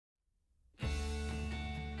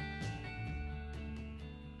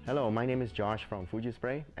Hello, my name is Josh from Fuji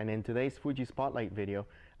Spray, and in today's Fuji Spotlight video,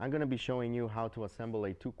 I'm going to be showing you how to assemble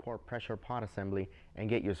a 2-quart pressure pot assembly and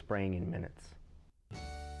get your spraying in minutes.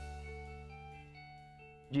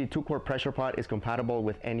 Fuji 2-quart pressure pot is compatible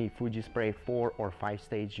with any Fuji Spray 4 or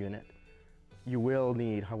 5-stage unit. You will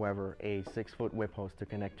need, however, a 6-foot whip hose to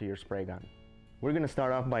connect to your spray gun. We're going to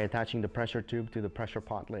start off by attaching the pressure tube to the pressure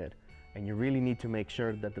pot lid, and you really need to make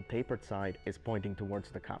sure that the tapered side is pointing towards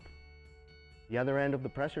the cup. The other end of the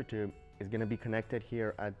pressure tube is going to be connected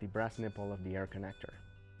here at the brass nipple of the air connector.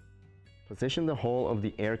 Position the hole of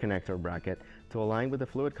the air connector bracket to align with the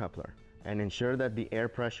fluid coupler and ensure that the air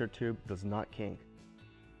pressure tube does not kink.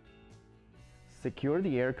 Secure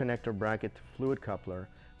the air connector bracket to fluid coupler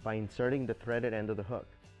by inserting the threaded end of the hook.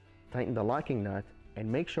 Tighten the locking nut and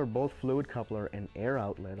make sure both fluid coupler and air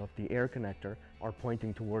outlet of the air connector are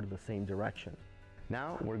pointing toward the same direction.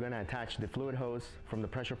 Now we're going to attach the fluid hose from the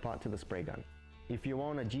pressure pot to the spray gun. If you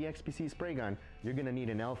own a GXPC spray gun, you're going to need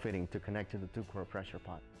an L fitting to connect to the 2-quart pressure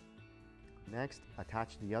pot. Next,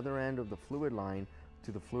 attach the other end of the fluid line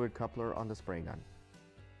to the fluid coupler on the spray gun.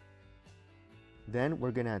 Then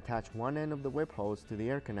we're going to attach one end of the whip hose to the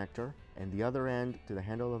air connector and the other end to the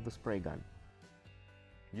handle of the spray gun.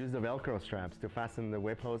 Use the Velcro straps to fasten the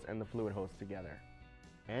whip hose and the fluid hose together.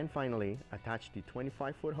 And finally, attach the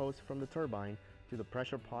 25-foot hose from the turbine to the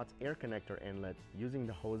pressure pot's air connector inlet using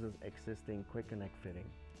the hose's existing quick connect fitting.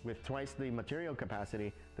 With twice the material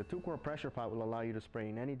capacity, the 2-quart pressure pot will allow you to spray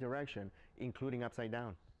in any direction, including upside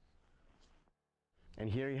down. And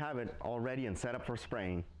here you have it, all ready and set up for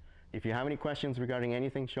spraying. If you have any questions regarding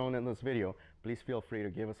anything shown in this video, please feel free to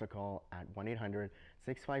give us a call at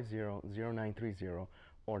 1-800-650-0930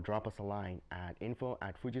 or drop us a line at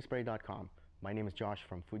info@fujispray.com. My name is Josh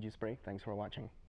from Fuji Spray. Thanks for watching.